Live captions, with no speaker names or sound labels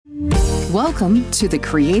Welcome to The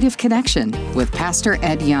Creative Connection with Pastor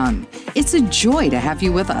Ed Young. It's a joy to have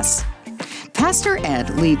you with us. Pastor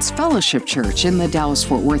Ed leads Fellowship Church in the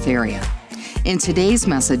Dallas-Fort Worth area. In today's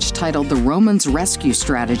message titled The Romans Rescue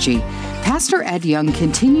Strategy, Pastor Ed Young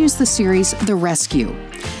continues the series, The Rescue.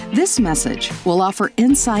 This message will offer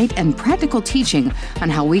insight and practical teaching on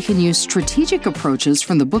how we can use strategic approaches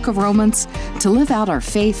from the book of Romans to live out our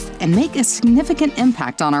faith and make a significant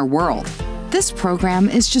impact on our world. This program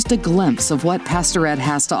is just a glimpse of what Pastor Ed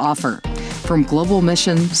has to offer. From global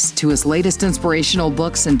missions to his latest inspirational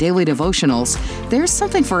books and daily devotionals, there's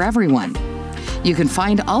something for everyone. You can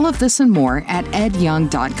find all of this and more at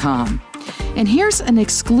edyoung.com. And here's an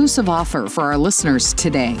exclusive offer for our listeners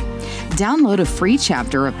today. Download a free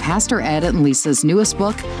chapter of Pastor Ed and Lisa's newest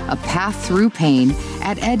book, A Path Through Pain,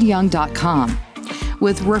 at edyoung.com.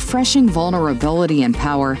 With refreshing vulnerability and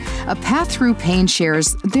power, A Path Through Pain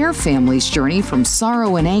shares their family's journey from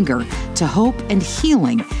sorrow and anger to hope and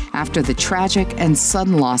healing after the tragic and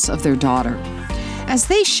sudden loss of their daughter. As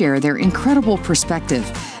they share their incredible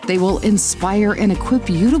perspective, they will inspire and equip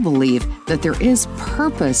you to believe that there is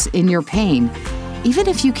purpose in your pain, even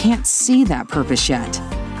if you can't see that purpose yet.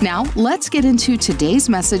 Now, let's get into today's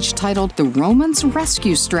message titled The Romans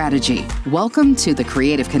Rescue Strategy. Welcome to The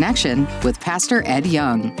Creative Connection with Pastor Ed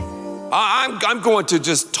Young. I'm going to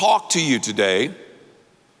just talk to you today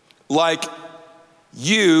like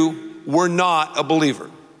you were not a believer.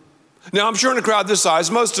 Now, I'm sure in a crowd this size,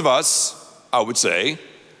 most of us, I would say,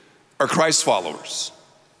 are Christ followers.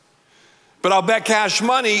 But I'll bet cash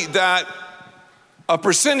money that a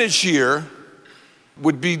percentage here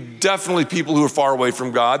would be definitely people who are far away from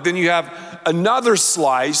God. Then you have another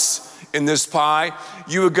slice in this pie.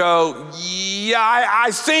 You would go, yeah, I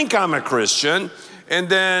think I'm a Christian. And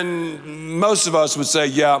then most of us would say,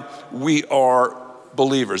 yeah, we are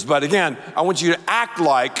believers. But again, I want you to act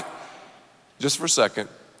like, just for a second,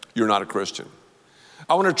 you're not a Christian.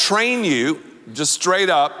 I want to train you, just straight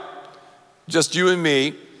up, just you and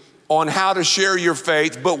me, on how to share your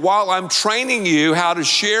faith. But while I'm training you how to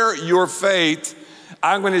share your faith,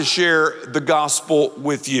 I'm going to share the gospel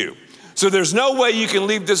with you. So there's no way you can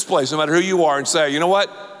leave this place, no matter who you are, and say, you know what?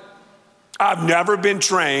 I've never been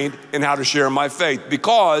trained in how to share my faith,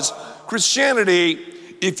 because Christianity,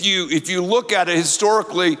 if you look at it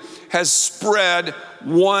historically, has spread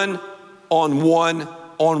one on one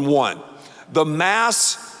on one. The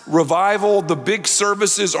mass revival, the big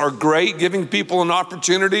services are great, giving people an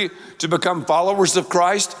opportunity to become followers of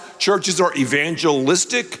Christ. Churches are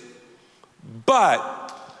evangelistic.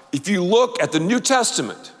 But if you look at the New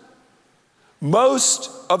Testament, most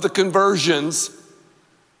of the conversions,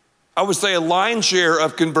 I would say a lion's share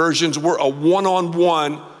of conversions, were a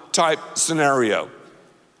one-on-one type scenario.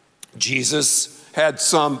 Jesus had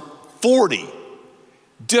some 40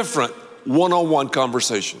 different one-on-one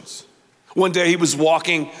conversations. One day he was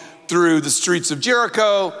walking through the streets of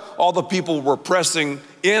Jericho. All the people were pressing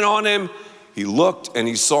in on him. He looked and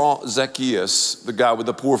he saw Zacchaeus, the guy with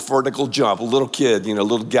the poor vertical jump, a little kid,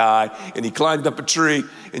 little guy, and he climbed up a tree,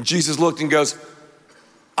 and Jesus looked and goes,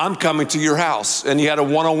 I'm coming to your house. And he had a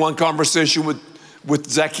one-on-one conversation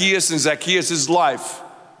with Zacchaeus, and Zacchaeus' life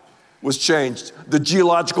was changed. The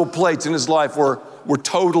geological plates in his life were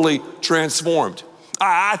totally transformed.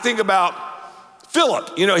 I think about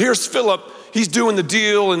Philip. Here's Philip. He's doing the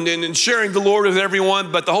deal and sharing the Lord with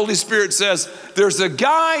everyone, but the Holy Spirit says, there's a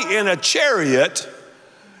guy in a chariot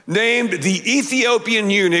named the Ethiopian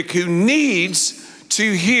eunuch who needs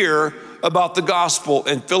to hear about the gospel.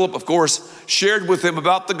 And Philip, of course, shared with him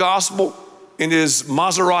about the gospel in his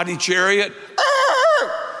Maserati chariot.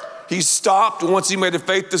 He stopped once he made a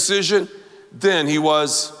faith decision. Then he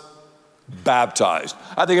was baptized.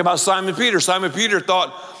 I think about Simon Peter. Simon Peter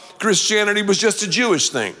thought Christianity was just a Jewish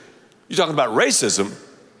thing. You're talking about racism.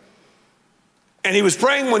 And he was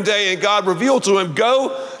praying one day and God revealed to him,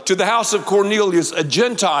 go to the house of Cornelius, a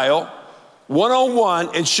Gentile,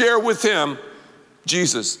 one-on-one, and share with him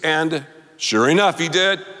Jesus. And sure enough, he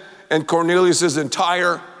did. And Cornelius'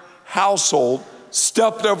 entire household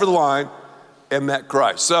stepped over the line and met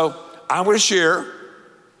Christ. So I'm going to share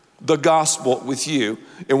the gospel with you.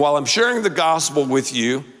 And while I'm sharing the gospel with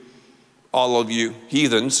you, all of you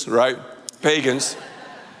heathens, right? Pagans,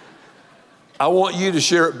 I want you to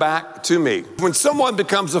share it back to me. When someone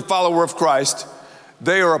becomes a follower of Christ,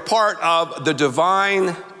 they are a part of the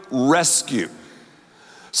divine rescue.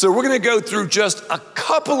 So we're going to go through just a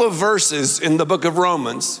couple of verses in the book of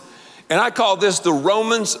Romans, and I call this the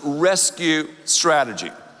Romans Rescue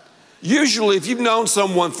Strategy. Usually, if you've known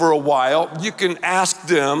someone for a while, you can ask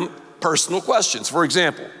them personal questions. For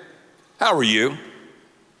example, how are you?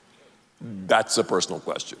 That's a personal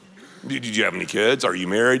question. Did you have any kids? Are you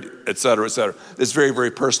married? Et cetera, et cetera. It's very,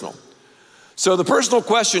 very personal. So the personal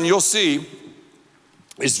question you'll see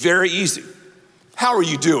is very easy. How are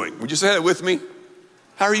you doing? Would you say that with me?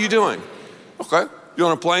 How are you doing? Okay. You're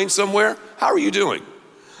on a plane somewhere? How are you doing?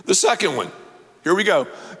 The second one, here we go.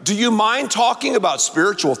 Do you mind talking about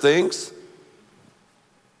spiritual things?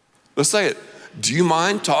 Let's say it. Do you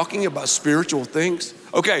mind talking about spiritual things?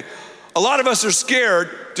 Okay, a lot of us are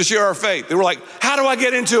scared to share our faith. They were like, how do I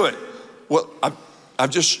get into it? Well, I've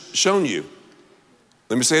just shown you.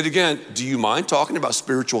 Let me say it again. Do you mind talking about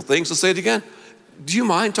spiritual things? Let's say it again. Do you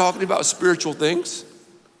mind talking about spiritual things?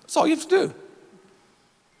 That's all you have to do.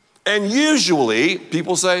 And usually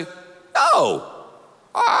people say, no,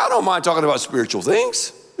 I don't mind talking about spiritual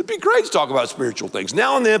things. It'd be great to talk about spiritual things.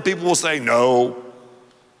 Now and then people will say no,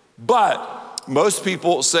 but most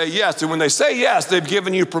people say yes. And when they say yes, they've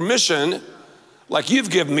given you permission, like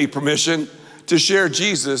you've given me permission, to share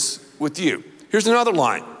Jesus with you. Here's another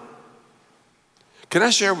line. Can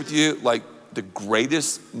I share with you like the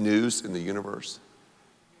greatest news in the universe?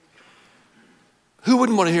 Who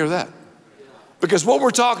wouldn't want to hear that? Because what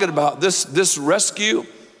we're talking about, this rescue,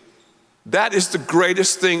 that is the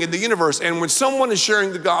greatest thing in the universe. And when someone is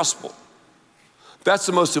sharing the gospel, that's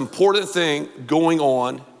the most important thing going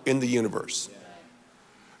on in the universe.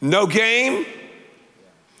 No game,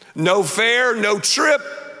 no fair, no trip,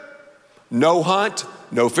 no hunt,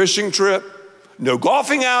 no fishing trip, no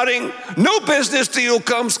golfing outing, no business deal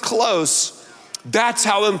comes close. That's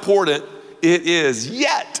how important it is.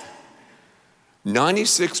 Yet,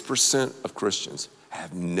 96% of Christians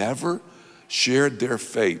have never shared their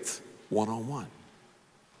faith one-on-one.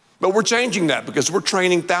 But we're changing that because we're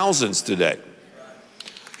training thousands today.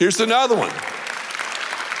 Here's another one.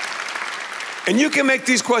 And you can make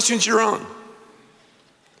these questions your own.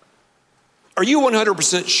 Are you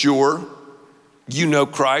 100% sure you know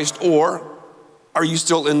Christ, or are you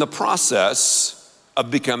still in the process of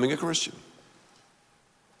becoming a Christian?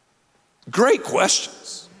 Great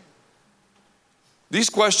questions. These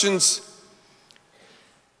questions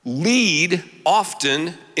lead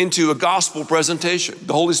often into a gospel presentation.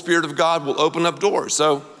 The Holy Spirit of God will open up doors.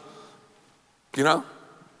 So,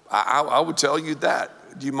 I would tell you that.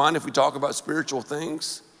 Do you mind if we talk about spiritual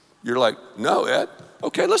things? You're like, no, Ed.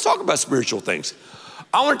 Okay, let's talk about spiritual things.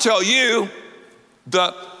 I want to tell you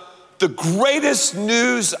the greatest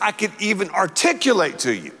news I could even articulate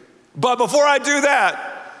to you. But before I do that,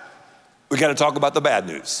 we got to talk about the bad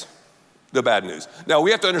news. The bad news. Now,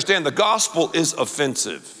 we have to understand the gospel is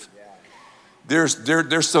offensive.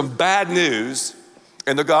 There's some bad news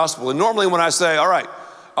in the gospel. And normally when I say, all right,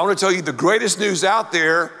 I want to tell you the greatest news out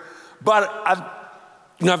there, but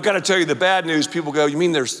I've got to tell you the bad news, people go, you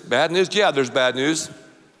mean there's bad news? Yeah, there's bad news.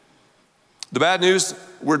 The bad news,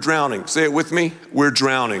 we're drowning. Say it with me, we're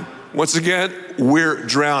drowning. Once again, we're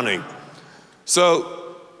drowning.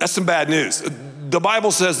 So that's some bad news. The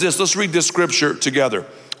Bible says this, let's read this scripture together.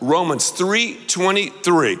 Romans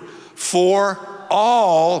 3:23, for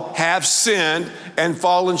all have sinned and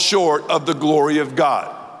fallen short of the glory of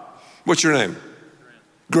God. What's your name?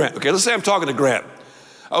 Grant. Okay, let's say I'm talking to Grant.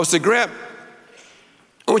 I would say, Grant,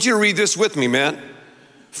 I want you to read this with me, man.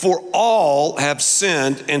 For all have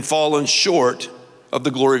sinned and fallen short of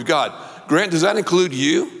the glory of God. Grant, does that include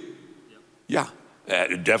you? Yeah,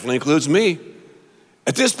 it definitely includes me.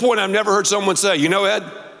 At this point, I've never heard someone say, you know, Ed,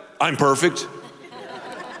 I'm perfect.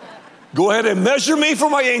 Go ahead and measure me for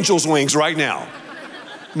my angel's wings right now.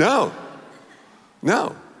 No.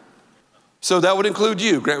 So that would include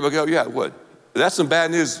you. Grant would go, yeah, it would. That's some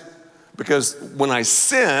bad news because when I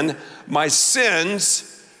sin, my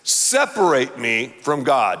sins separate me from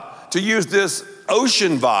God. To use this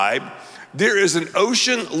ocean vibe, there is an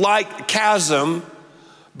ocean-like chasm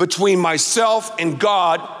between myself and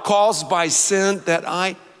God caused by sin that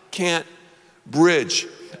I can't bridge.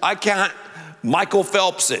 I can't Michael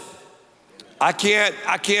Phelps it. I can't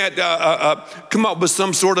come up with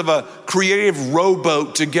some sort of a creative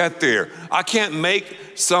rowboat to get there. I can't make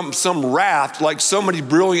some raft like so many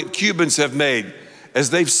brilliant Cubans have made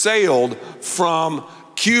as they've sailed from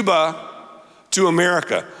Cuba to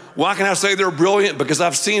America. Why can I say they're brilliant? Because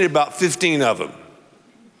I've seen about 15 of them.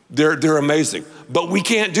 They're amazing. But we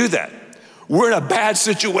can't do that. We're in a bad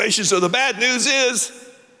situation. So the bad news is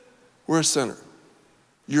we're a sinner.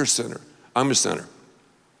 You're a sinner. I'm a sinner.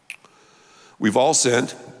 We've all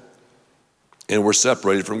sinned and we're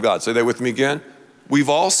separated from God. Say that with me again. We've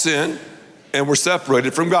all sinned and we're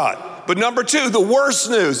separated from God. But number two, the worst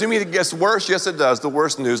news. You mean it gets worse? Yes, it does. The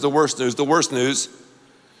worst news.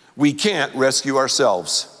 We can't rescue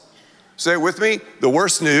ourselves. Say it with me. The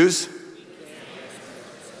worst news.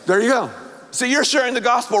 There you go. See, you're sharing the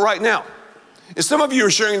gospel right now. And some of you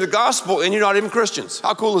are sharing the gospel and you're not even Christians.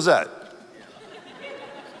 How cool is that?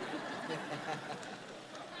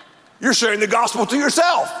 You're sharing the gospel to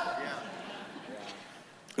yourself.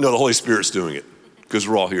 No, the Holy Spirit's doing it because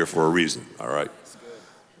we're all here for a reason, all right?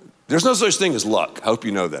 There's no such thing as luck. I hope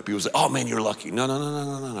you know that. People say, oh man, you're lucky.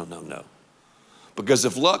 No. Because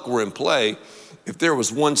if luck were in play, if there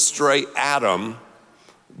was one stray atom,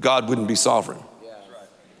 God wouldn't be sovereign.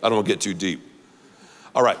 I don't want to get too deep.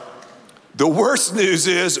 All right. The worst news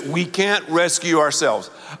is we can't rescue ourselves.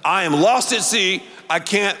 I am lost at sea. I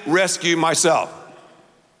can't rescue myself.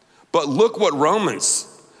 But look what Romans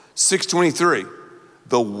 6:23,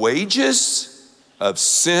 the wages of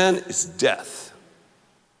sin is death.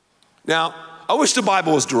 Now, I wish the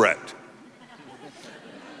Bible was direct.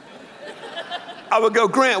 I would go,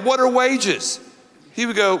 Grant, what are wages? He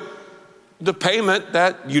would go, the payment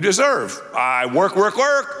that you deserve. I work, or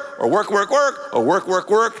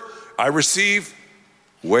work. I receive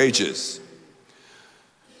wages.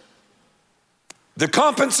 The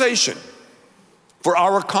compensation for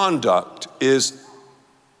our conduct is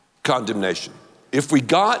condemnation. If we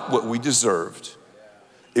got what we deserved,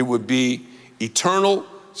 it would be eternal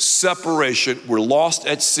separation. We're lost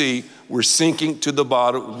at sea. We're sinking to the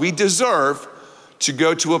bottom. We deserve to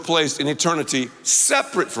go to a place in eternity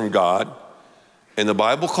separate from God, and the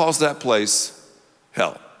Bible calls that place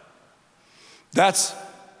hell. That's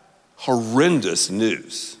horrendous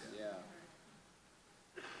news.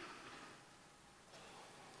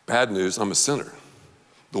 Bad news, I'm a sinner.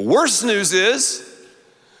 The worst news is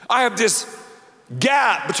I have this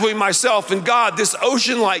gap between myself and God, this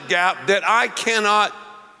ocean-like gap that I can't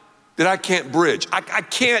bridge. I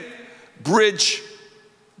can't bridge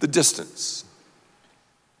the distance.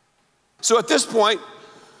 So at this point,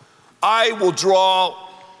 I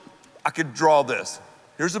could draw this.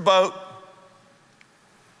 Here's a boat,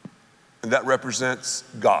 and that represents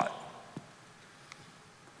God.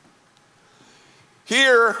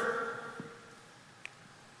 Here,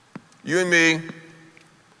 you and me,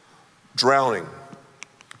 drowning.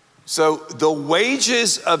 So the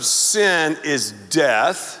wages of sin is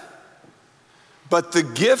death, but the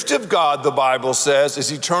gift of God, the Bible says,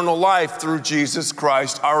 is eternal life through Jesus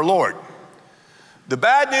Christ our Lord. The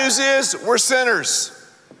bad news is we're sinners.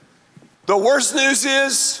 The worst news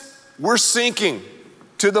is we're sinking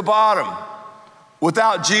to the bottom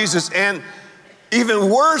without Jesus. And even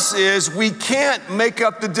worse is we can't make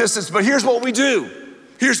up the distance. But here's what we do.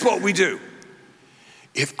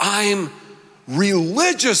 If I'm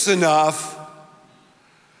religious enough,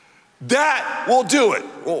 that will do it.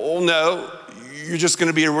 Well, no, you're just going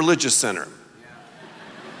to be a religious sinner.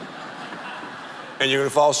 And you're going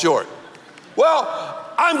to fall short.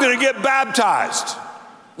 Well, I'm going to get baptized.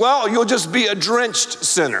 Well, you'll just be a drenched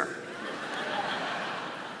sinner.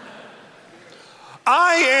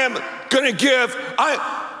 I'm going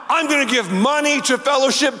to give money to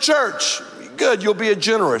Fellowship Church. Good, you'll be a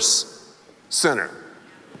generous sinner.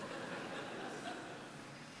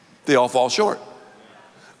 They all fall short.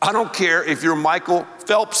 I don't care if you're Michael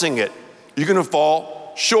Phelpsing it. You're going to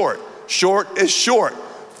fall short. Short is short.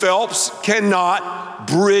 Phelps cannot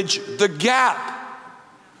bridge the gap.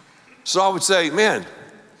 So I would say, man,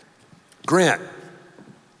 Grant,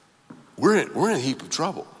 we're in a heap of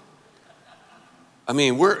trouble. I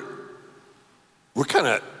mean, we're kind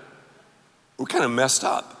of messed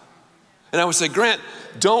up. And I would say, Grant,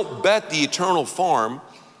 don't bet the eternal farm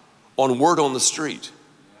on word on the street.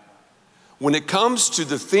 When it comes to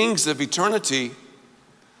the things of eternity,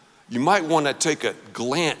 you might want to take a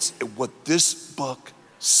glance at what this book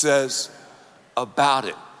says about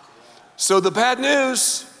it. So the bad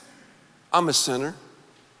news, I'm a sinner.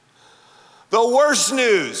 The worst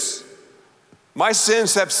news, my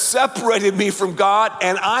sins have separated me from God,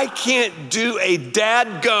 and I can't do a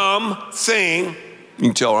dadgum thing. You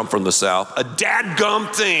can tell I'm from the South. A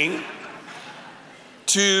dadgum thing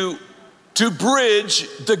to bridge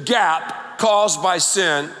the gap caused by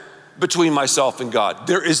sin between myself and God.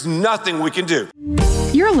 There is nothing we can do.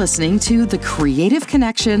 You're listening to The Creative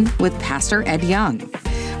Connection with Pastor Ed Young.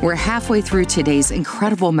 We're halfway through today's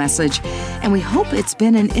incredible message, and we hope it's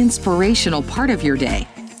been an inspirational part of your day.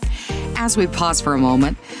 As we pause for a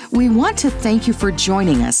moment, we want to thank you for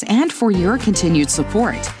joining us and for your continued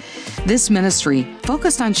support. This ministry,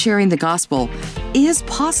 focused on sharing the gospel, is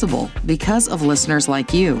possible because of listeners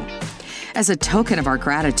like you. As a token of our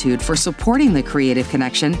gratitude for supporting The Creative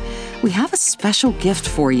Connection, we have a special gift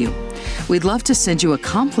for you. We'd love to send you a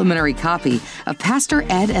complimentary copy of Pastor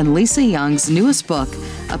Ed and Lisa Young's newest book,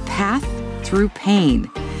 A Path Through Pain.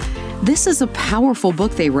 This is a powerful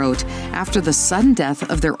book they wrote after the sudden death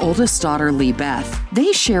of their oldest daughter, Lee Beth.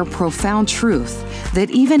 They share profound truth that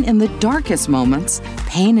even in the darkest moments,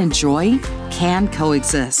 pain and joy can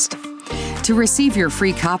coexist. To receive your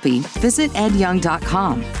free copy, visit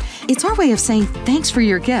edyoung.com. It's our way of saying thanks for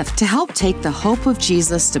your gift to help take the hope of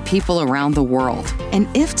Jesus to people around the world. And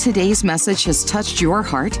if today's message has touched your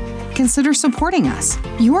heart, consider supporting us.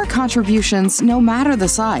 Your contributions, no matter the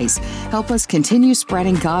size, help us continue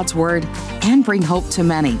spreading God's Word and bring hope to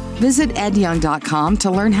many. Visit edyoung.com to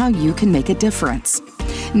learn how you can make a difference.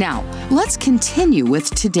 Now, let's continue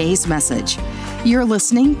with today's message. You're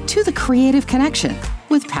listening to The Creative Connection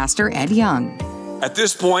with Pastor Ed Young. At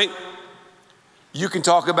this point, you can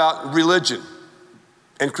talk about religion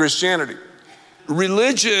and Christianity.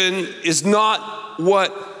 Religion is not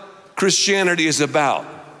what Christianity is about.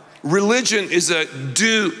 Religion is a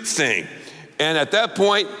do thing. And at that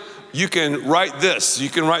point, you can write this. You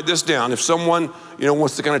can write this down. If someone,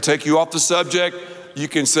 wants to kind of take you off the subject, you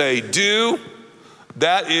can say, do.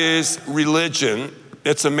 That is religion.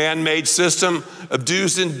 It's a man-made system of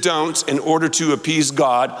do's and don'ts in order to appease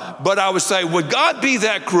God. But I would say, would God be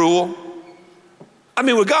that cruel?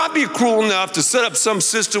 Would God be cruel enough to set up some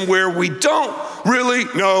system where we don't really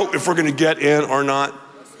know if we're going to get in or not?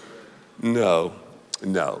 No.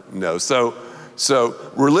 So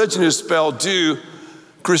religion is spelled do.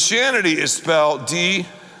 Christianity is spelled D-O-N-E.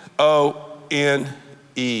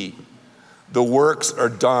 The works are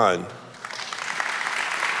done.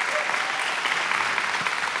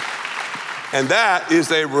 And that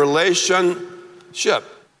is a relationship.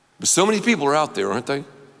 But so many people are out there, aren't they?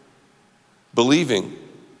 Believing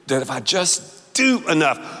that if I just do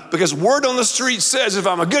enough, because word on the street says if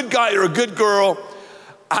I'm a good guy or a good girl,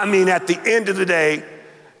 at the end of the day,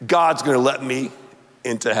 God's gonna let me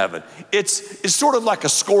into heaven. It's sort of like a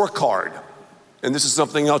scorecard. And this is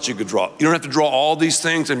something else you could draw. You don't have to draw all these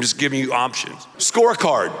things, I'm just giving you options.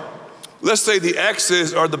 Scorecard. Let's say the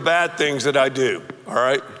X's are the bad things that I do, all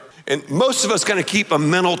right? And most of us kind of keep a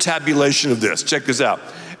mental tabulation of this. Check this out.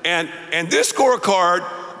 And this scorecard,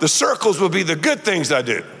 the circles will be the good things I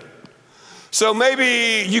do. So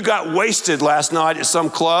maybe you got wasted last night at some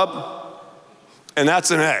club, and that's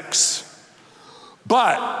an X.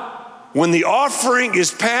 But when the offering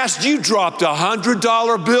is passed, you dropped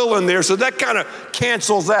 $100 bill in there, so that kind of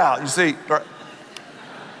cancels out. You see, right?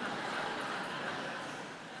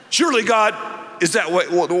 Surely God is that way.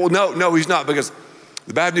 Well, no, he's not, because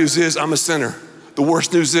the bad news is I'm a sinner. The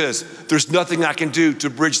worst news is there's nothing I can do to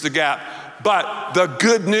bridge the gap. But the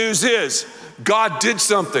good news is God did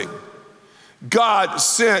something. God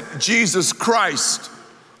sent Jesus Christ,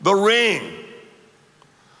 the ring,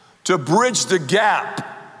 to bridge the gap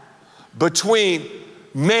between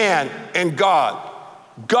man and God.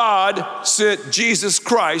 God sent Jesus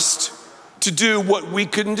Christ to do what we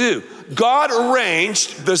couldn't do. God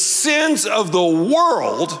arranged the sins of the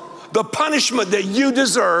world, the punishment that you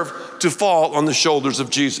deserve, to fall on the shoulders of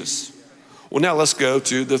Jesus. Well, now let's go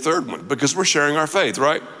to the third one, because we're sharing our faith,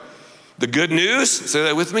 right? The good news, say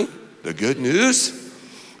that with me. The good news,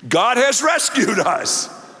 God has rescued us.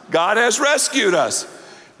 God has rescued us.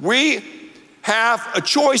 We have a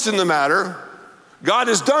choice in the matter. God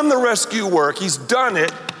has done the rescue work. He's done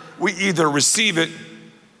it. We either receive it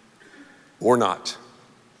or not.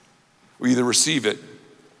 We either receive it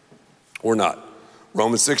or not.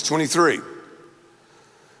 Romans 6:23.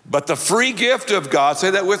 But the free gift of God, say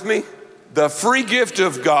that with me. The free gift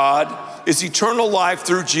of God is eternal life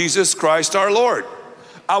through Jesus Christ our Lord.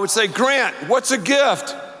 I would say, Grant, what's a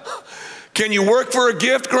gift? Can you work for a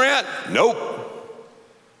gift, Grant? Nope.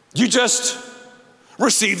 You just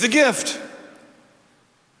receive the gift.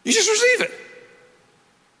 You just receive it.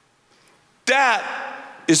 That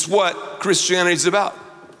is what Christianity is about.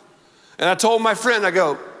 And I told my friend, I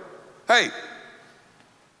go, hey,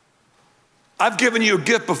 I've given you a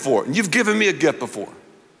gift before, and you've given me a gift before.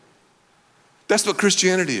 That's what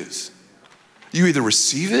Christianity is. You either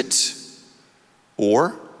receive it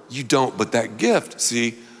or you don't, but that gift,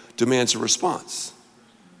 see, demands a response.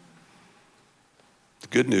 The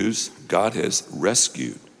good news, God has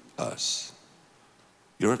rescued us.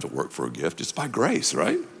 You don't have to work for a gift, it's by grace,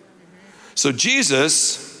 right? So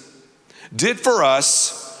Jesus did for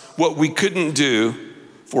us what we couldn't do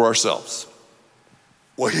for ourselves.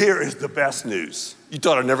 Well, here is the best news. You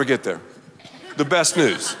thought I'd never get there. The best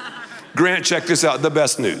news. Grant, check this out, the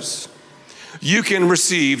best news. You can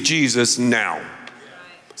receive Jesus now.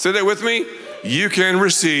 Say that with me. You can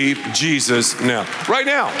receive Jesus now. Right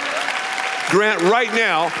now. Grant, right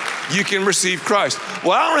now, you can receive Christ.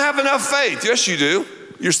 Well, I don't have enough faith. Yes, you do.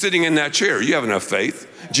 You're sitting in that chair. You have enough faith.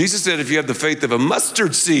 Jesus said if you have the faith of a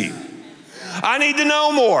mustard seed, I need to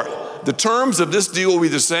know more. The terms of this deal will be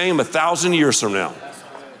the same 1,000 years from now.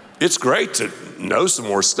 It's great to know some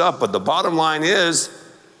more stuff, but the bottom line is,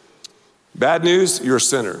 bad news, you're a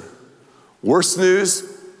sinner. Worse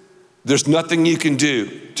news, there's nothing you can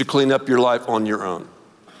do to clean up your life on your own.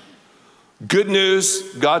 Good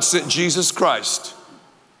news, God sent Jesus Christ,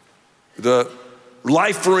 the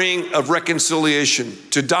life ring of reconciliation,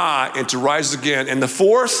 to die and to rise again. And the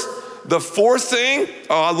fourth thing,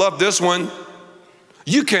 oh, I love this one.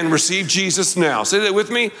 You can receive Jesus now. Say that with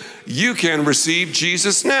me. You can receive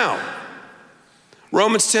Jesus now.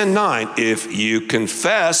 Romans 10:9, if you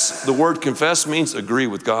confess, the word confess means agree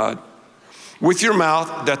with God, with your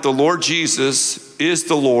mouth that the Lord Jesus is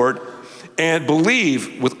the Lord, and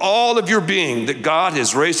believe with all of your being that God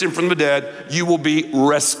has raised him from the dead, you will be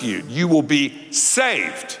rescued. You will be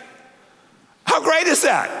saved. How great is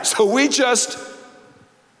that? So we just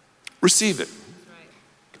receive it.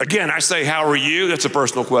 Again, I say, how are you? That's a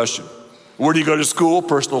personal question. Where do you go to school?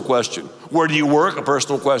 Personal question. Where do you work? A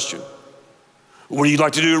personal question. What do you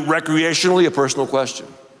like to do recreationally? A personal question.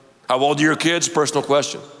 How old are your kids? Personal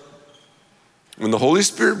question. When the Holy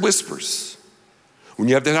Spirit whispers, when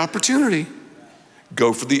you have that opportunity,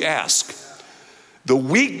 go for the ask. The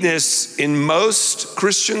weakness in most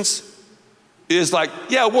Christians is like,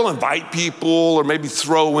 yeah, we'll invite people or maybe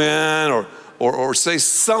throw in or say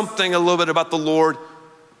something a little bit about the Lord,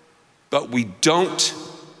 but we don't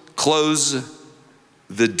close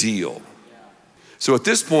the deal. So at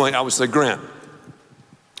this point, I would say, Grant,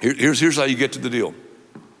 here's how you get to the deal.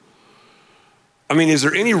 I mean, is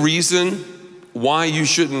there any reason why you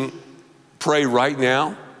shouldn't pray right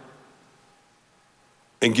now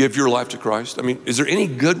and give your life to Christ? I mean, is there any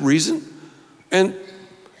good reason? And,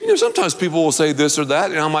 sometimes people will say this or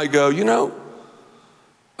that, and I might go,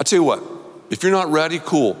 I tell you what, if you're not ready,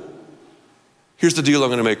 cool. Here's the deal I'm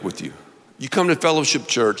going to make with you. You come to Fellowship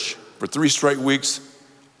Church for 3 straight weeks,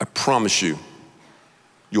 I promise you,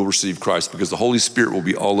 you'll receive Christ because the Holy Spirit will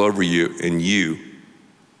be all over you and you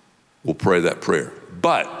will pray that prayer.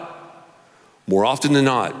 But more often than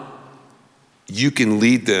not, you can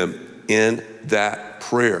lead them in that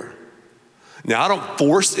prayer. Now, I don't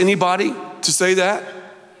force anybody to say that.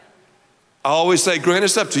 I always say, Grant,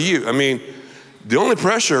 it's up to you. I mean, the only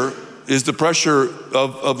pressure is the pressure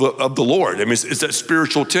of the Lord. I mean, it's that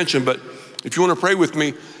spiritual tension. But if you want to pray with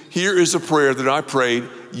me, here is a prayer that I prayed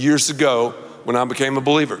years ago when I became a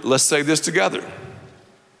believer. Let's say this together.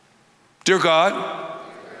 Dear God,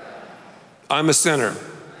 I'm a sinner.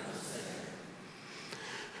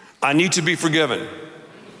 I need to be forgiven.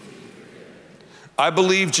 I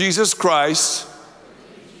believe Jesus Christ,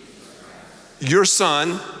 your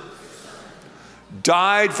Son,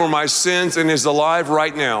 died for my sins and is alive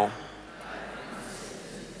right now.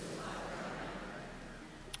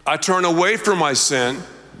 I turn away from my sin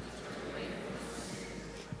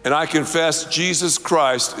and I confess Jesus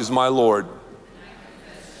Christ is my Lord.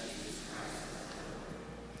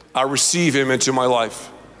 I receive him into my life.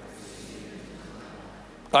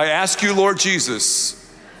 I ask you, Lord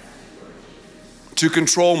Jesus, to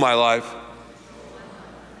control my life,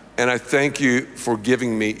 and I thank you for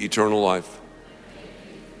giving me eternal life.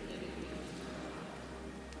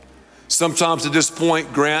 Sometimes at this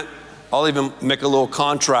point, Grant, I'll even make a little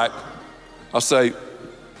contract. I'll say,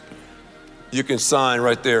 you can sign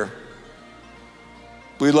right there.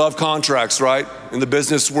 We love contracts, right? In the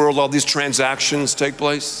business world, all these transactions take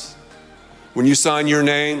place. When you sign your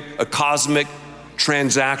name, a cosmic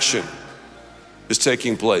transaction is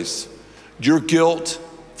taking place. Your guilt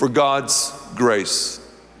for God's grace.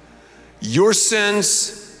 Your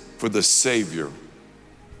sins for the Savior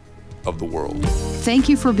of the world. Thank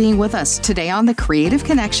you for being with us today on The Creative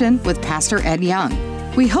Connection with Pastor Ed Young.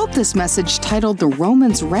 We hope this message titled The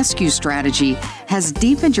Romans Rescue Strategy has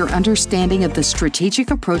deepened your understanding of the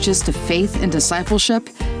strategic approaches to faith and discipleship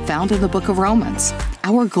found in the book of Romans.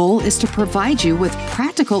 Our goal is to provide you with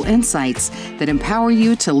practical insights that empower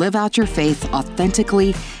you to live out your faith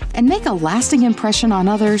authentically and make a lasting impression on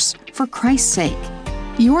others for Christ's sake.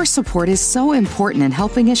 Your support is so important in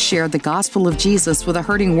helping us share the gospel of Jesus with a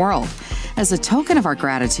hurting world. As a token of our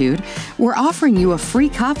gratitude, we're offering you a free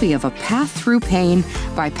copy of A Path Through Pain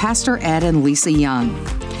by Pastor Ed and Lisa Young.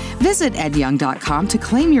 Visit edyoung.com to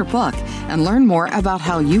claim your book and learn more about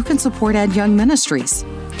how you can support Ed Young Ministries.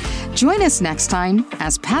 Join us next time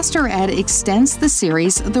as Pastor Ed extends the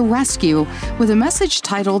series The Rescue with a message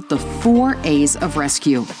titled The 4 A's of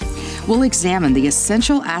Rescue. we'll examine the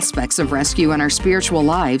essential aspects of rescue in our spiritual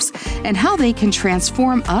lives and how they can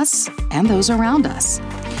transform us and those around us.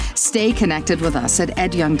 Stay connected with us at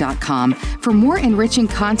edyoung.com for more enriching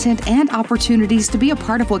content and opportunities to be a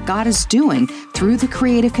part of what God is doing through the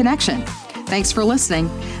Creative Connection. Thanks for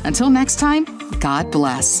listening. Until next time, God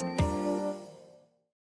bless.